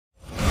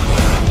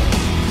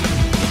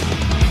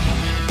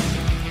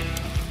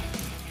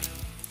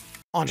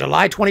On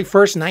July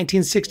 21st,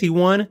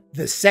 1961,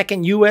 the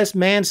second U.S.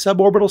 manned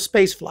suborbital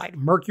spaceflight,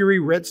 Mercury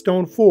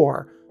Redstone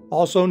 4,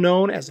 also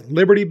known as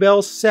Liberty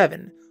Bell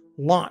 7,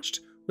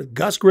 launched, with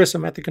Gus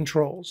Grissom at the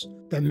controls.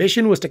 The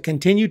mission was to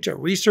continue to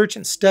research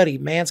and study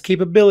man's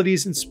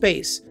capabilities in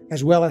space,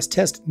 as well as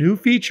test new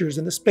features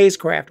in the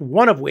spacecraft,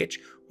 one of which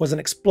was an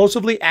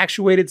explosively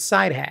actuated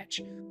side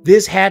hatch.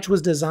 This hatch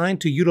was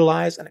designed to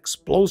utilize an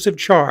explosive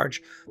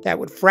charge that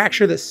would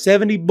fracture the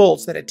 70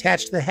 bolts that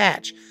attached to the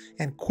hatch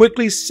and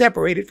quickly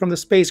separate it from the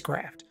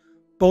spacecraft.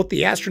 Both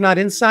the astronaut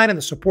inside and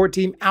the support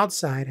team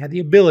outside had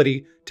the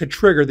ability to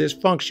trigger this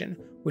function,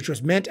 which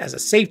was meant as a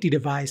safety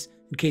device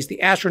in case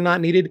the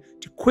astronaut needed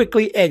to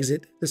quickly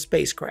exit the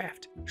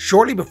spacecraft.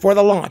 Shortly before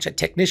the launch, a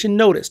technician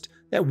noticed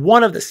that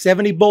one of the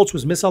 70 bolts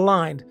was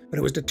misaligned, but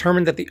it was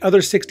determined that the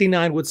other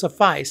 69 would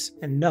suffice,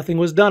 and nothing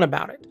was done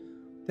about it.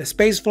 The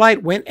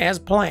spaceflight went as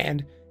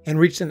planned and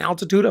reached an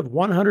altitude of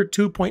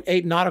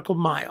 102.8 nautical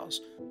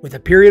miles, with a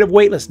period of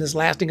weightlessness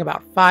lasting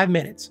about 5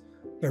 minutes.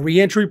 The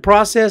re-entry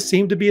process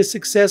seemed to be a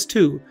success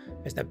too,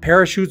 as the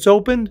parachutes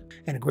opened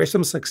and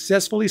Grissom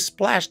successfully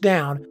splashed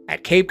down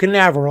at Cape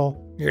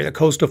Canaveral near the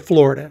coast of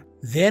Florida.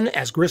 Then,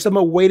 as Grissom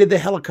awaited the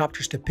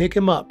helicopters to pick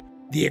him up,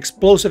 the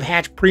explosive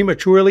hatch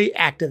prematurely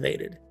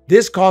activated.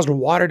 This caused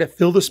water to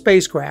fill the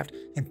spacecraft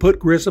and put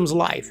Grissom's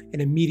life in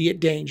immediate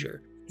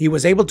danger. He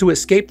was able to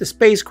escape the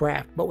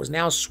spacecraft, but was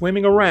now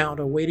swimming around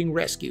awaiting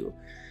rescue.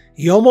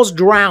 He almost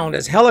drowned,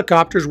 as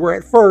helicopters were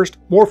at first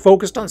more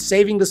focused on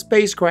saving the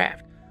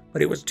spacecraft,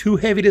 but it was too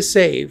heavy to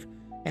save,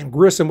 and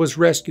Grissom was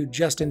rescued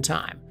just in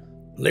time.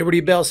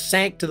 Liberty Bell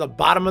sank to the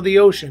bottom of the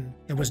ocean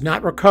and was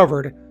not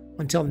recovered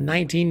until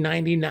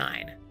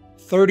 1999,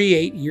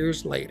 38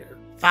 years later.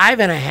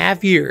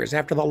 5.5 years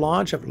after the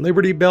launch of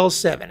Liberty Bell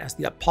 7, as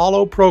the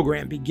Apollo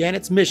program began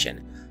its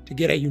mission to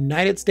get a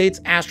United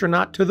States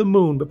astronaut to the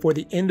moon before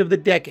the end of the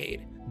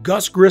decade,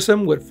 Gus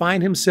Grissom would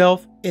find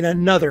himself in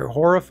another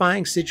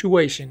horrifying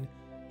situation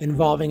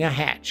involving a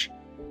hatch.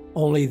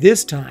 Only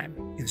this time,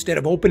 instead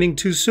of opening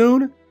too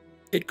soon,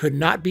 it could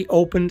not be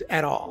opened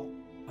at all.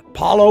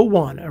 Apollo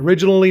 1,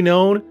 originally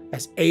known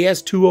as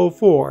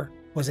AS-204,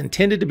 was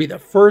intended to be the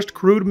first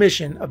crewed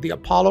mission of the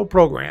Apollo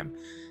program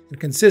and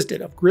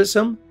consisted of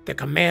Grissom, the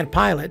command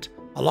pilot,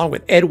 along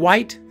with Ed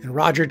White and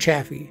Roger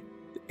Chaffee.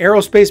 The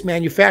aerospace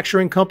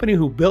manufacturing company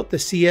who built the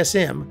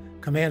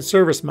CSM, Command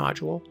Service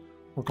Module,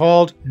 were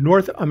called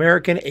North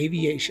American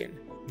Aviation.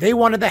 They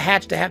wanted the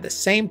hatch to have the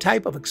same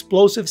type of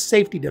explosive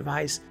safety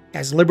device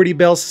as Liberty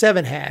Bell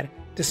 7 had,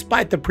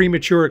 despite the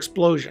premature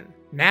explosion.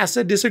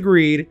 NASA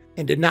disagreed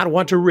and did not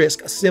want to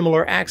risk a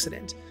similar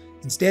accident.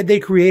 Instead, they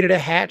created a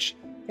hatch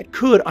that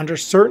could, under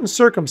certain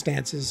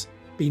circumstances,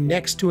 be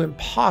next to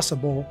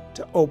impossible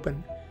to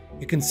open.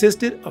 It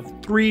consisted of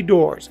 3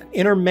 doors: an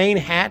inner main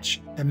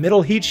hatch, a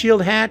middle heat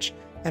shield hatch,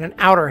 and an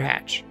outer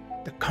hatch.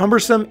 The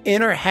cumbersome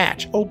inner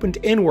hatch opened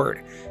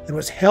inward and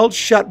was held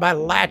shut by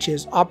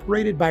latches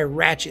operated by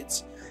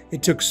ratchets.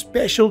 It took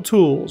special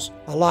tools,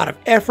 a lot of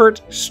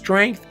effort,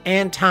 strength,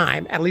 and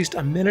time, at least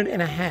 1.5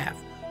 minutes,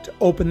 to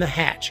open the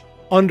hatch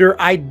under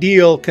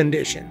ideal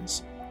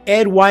conditions.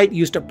 Ed White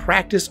used to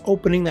practice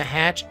opening the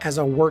hatch as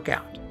a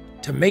workout.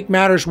 To make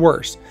matters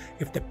worse,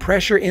 if the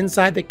pressure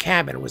inside the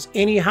cabin was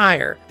any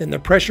higher than the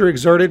pressure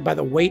exerted by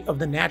the weight of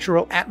the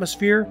natural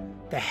atmosphere,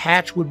 the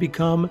hatch would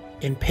become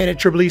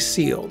impenetrably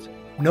sealed.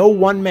 No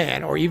one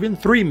man, or even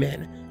 3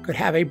 men, could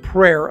have a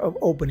prayer of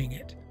opening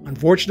it.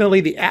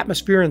 Unfortunately, the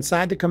atmosphere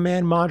inside the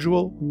command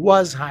module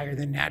was higher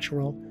than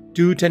natural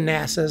due to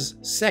NASA's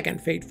second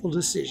fateful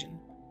decision.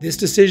 This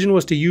decision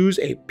was to use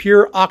a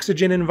pure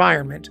oxygen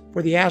environment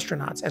for the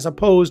astronauts, as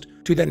opposed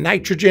to the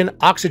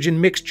nitrogen-oxygen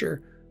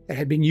mixture that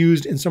had been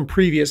used in some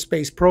previous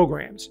space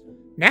programs.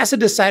 NASA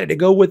decided to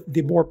go with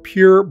the more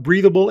pure,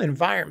 breathable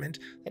environment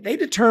that they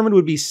determined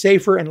would be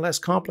safer and less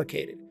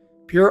complicated.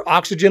 Pure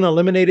oxygen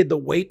eliminated the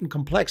weight and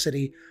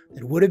complexity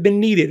that would have been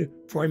needed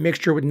for a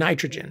mixture with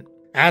nitrogen.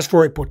 As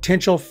for a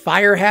potential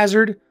fire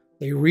hazard,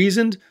 they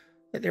reasoned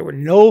that there were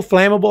no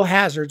flammable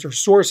hazards or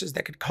sources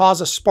that could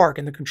cause a spark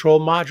in the control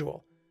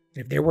module.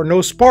 And if there were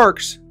no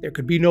sparks, there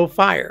could be no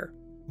fire.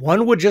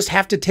 One would just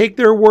have to take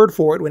their word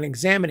for it when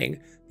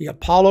examining the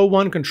Apollo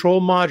 1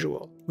 control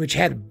module, which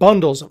had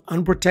bundles of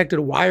unprotected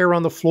wire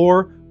on the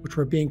floor, which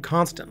were being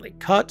constantly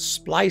cut,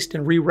 spliced,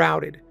 and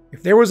rerouted.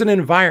 If there was an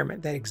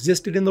environment that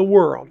existed in the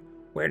world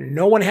where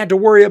no one had to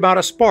worry about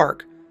a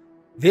spark,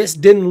 this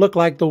didn't look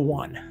like the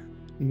one.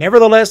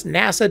 Nevertheless,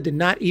 NASA did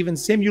not even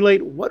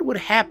simulate what would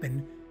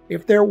happen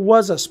if there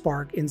was a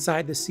spark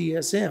inside the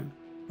CSM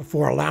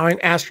before allowing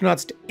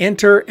astronauts to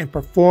enter and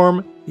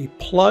perform the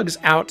plugs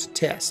out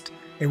test,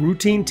 a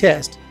routine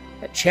test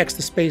that checks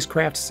the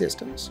spacecraft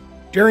systems.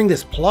 During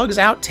this plugs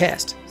out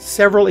test,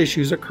 several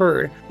issues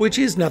occurred, which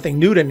is nothing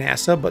new to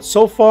NASA, but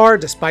so far,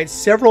 despite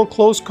several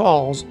close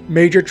calls,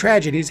 major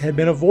tragedies had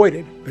been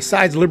avoided.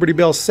 Besides Liberty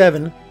Bell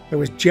 7, there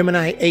was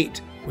Gemini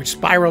 8, which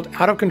spiraled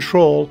out of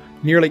control,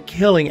 nearly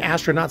killing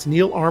astronauts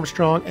Neil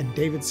Armstrong and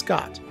David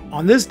Scott.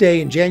 On this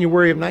day in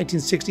January of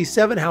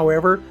 1967,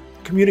 however,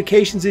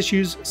 communications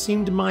issues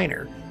seemed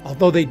minor,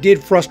 although they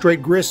did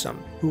frustrate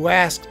Grissom. who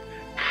asked,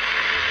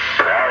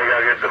 "Now we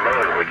gotta get to the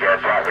moon. We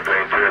can't fly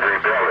between 2 or 3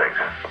 buildings."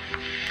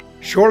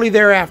 Shortly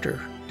thereafter,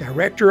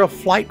 Director of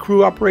Flight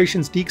Crew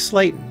Operations Deke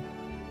Slayton,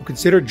 who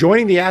considered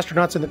joining the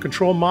astronauts in the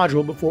control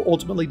module before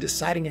ultimately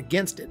deciding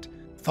against it,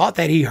 thought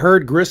that he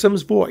heard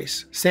Grissom's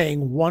voice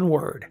saying one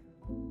word: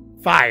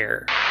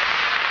 fire.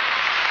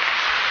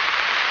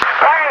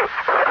 Hey!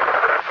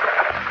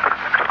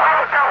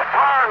 Oh, no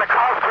fire in the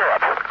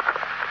cockpit!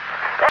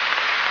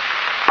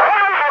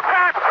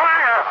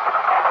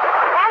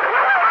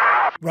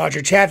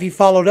 Roger Chaffee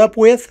followed up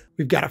with,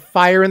 "We've got a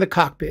fire in the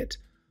cockpit."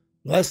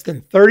 Less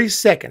than 30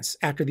 seconds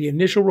after the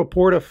initial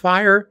report of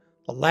fire,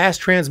 the last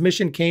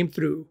transmission came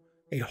through,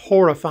 a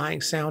horrifying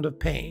sound of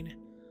pain.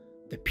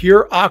 The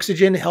pure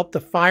oxygen helped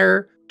the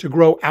fire to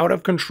grow out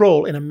of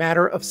control in a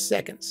matter of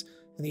seconds,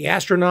 and the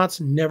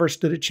astronauts never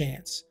stood a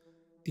chance.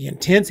 The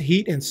intense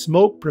heat and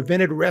smoke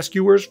prevented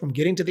rescuers from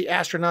getting to the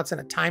astronauts in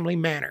a timely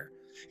manner.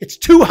 "It's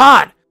too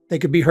hot," they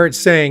could be heard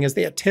saying as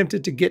they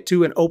attempted to get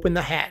to and open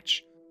the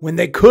hatch. When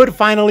they could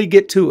finally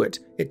get to it,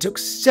 it took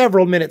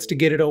several minutes to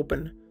get it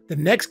open. The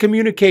next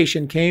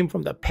communication came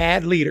from the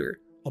pad leader,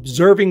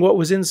 observing what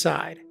was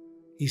inside.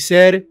 He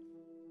said,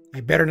 "I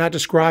better not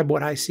describe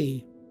what I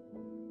see."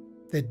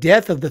 The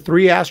death of the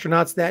 3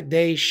 astronauts that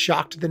day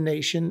shocked the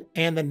nation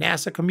and the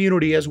NASA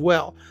community as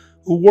well,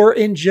 who were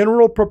in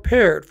general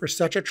prepared for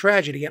such a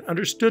tragedy and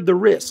understood the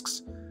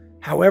risks.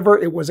 However,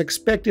 it was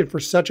expected for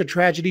such a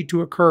tragedy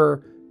to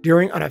occur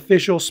during an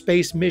official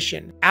space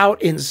mission, out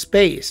in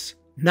space,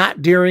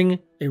 not during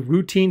a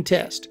routine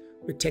test,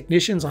 with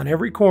technicians on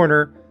every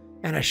corner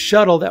and a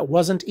shuttle that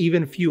wasn't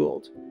even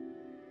fueled.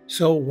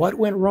 So what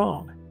went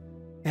wrong?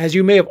 As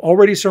you may have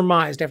already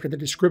surmised after the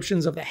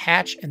descriptions of the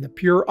hatch and the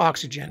pure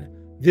oxygen,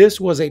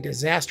 this was a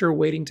disaster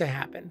waiting to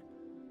happen.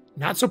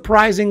 Not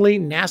surprisingly,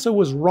 NASA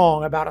was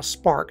wrong about a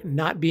spark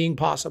not being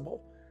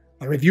possible.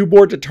 A review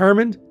board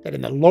determined that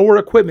in the lower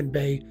equipment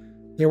bay,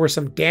 there were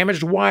some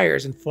damaged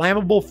wires and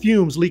flammable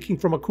fumes leaking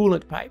from a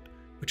coolant pipe,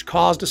 which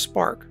caused a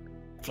spark.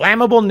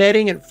 Flammable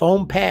netting and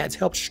foam pads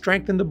helped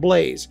strengthen the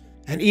blaze,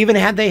 and even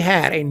had they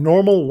had a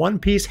normal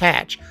one-piece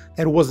hatch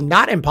that was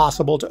not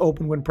impossible to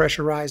open when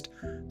pressurized,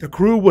 the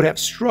crew would have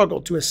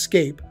struggled to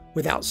escape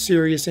without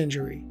serious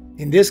injury.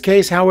 In this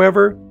case,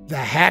 however, the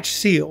hatch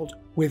sealed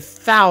with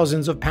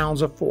thousands of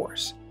pounds of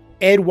force.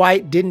 Ed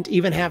White didn't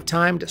even have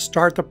time to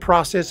start the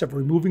process of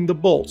removing the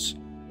bolts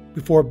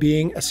before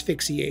being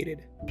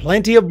asphyxiated.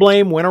 Plenty of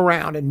blame went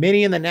around, and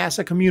many in the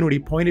NASA community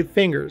pointed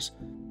fingers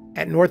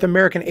at North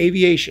American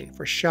aviation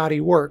for shoddy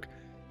work.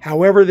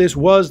 However, this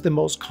was the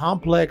most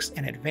complex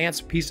and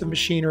advanced piece of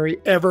machinery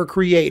ever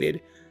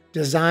created,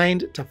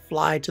 designed to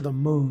fly to the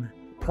moon.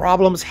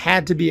 Problems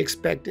had to be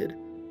expected.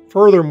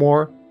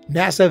 Furthermore,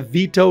 NASA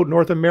vetoed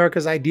North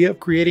America's idea of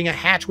creating a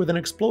hatch with an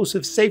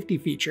explosive safety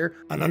feature,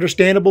 an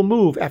understandable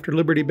move after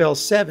Liberty Bell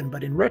 7,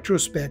 but in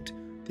retrospect,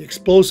 the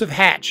explosive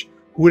hatch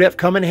would have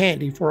come in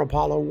handy for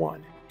Apollo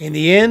 1. In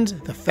the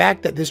end, the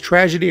fact that this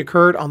tragedy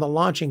occurred on the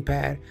launching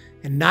pad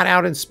and not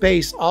out in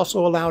space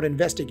also allowed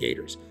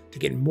investigators to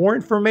get more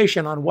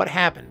information on what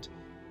happened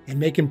and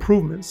make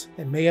improvements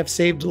that may have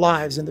saved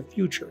lives in the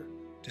future.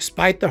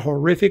 Despite the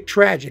horrific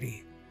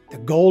tragedy, the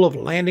goal of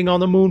landing on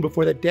the moon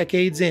before the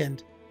decade's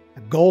end,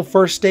 a goal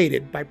first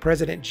stated by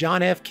President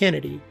John F.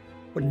 Kennedy,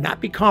 would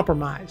not be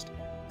compromised,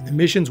 and the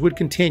missions would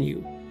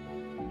continue.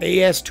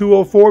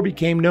 AS-204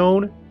 became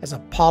known as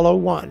Apollo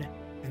 1,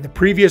 and the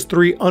previous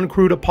 3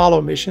 uncrewed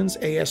Apollo missions,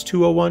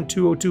 AS-201,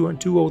 202, and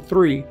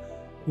 203,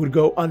 would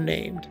go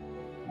unnamed.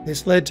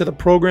 This led to the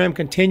program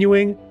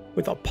continuing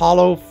with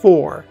Apollo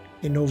 4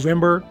 in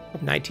November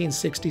of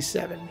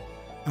 1967.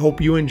 I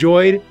hope you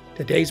enjoyed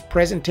today's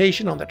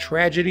presentation on the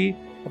tragedy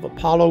of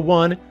Apollo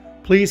 1.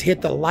 Please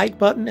hit the like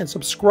button and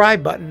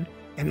subscribe button,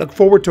 and look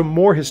forward to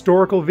more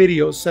historical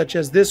videos such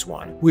as this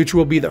one, which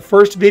will be the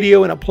first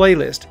video in a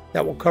playlist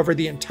that will cover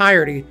the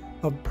entirety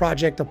of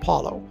Project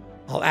Apollo.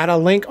 I'll add a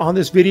link on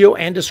this video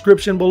and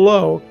description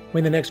below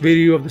when the next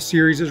video of the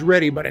series is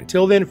ready, but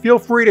until then, feel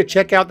free to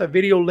check out the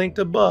video linked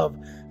above.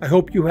 I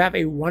hope you have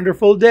a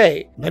wonderful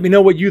day. Let me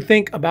know what you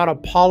think about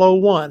Apollo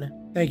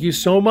 1. Thank you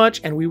so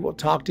much, and we will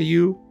talk to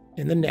you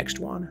in the next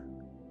one.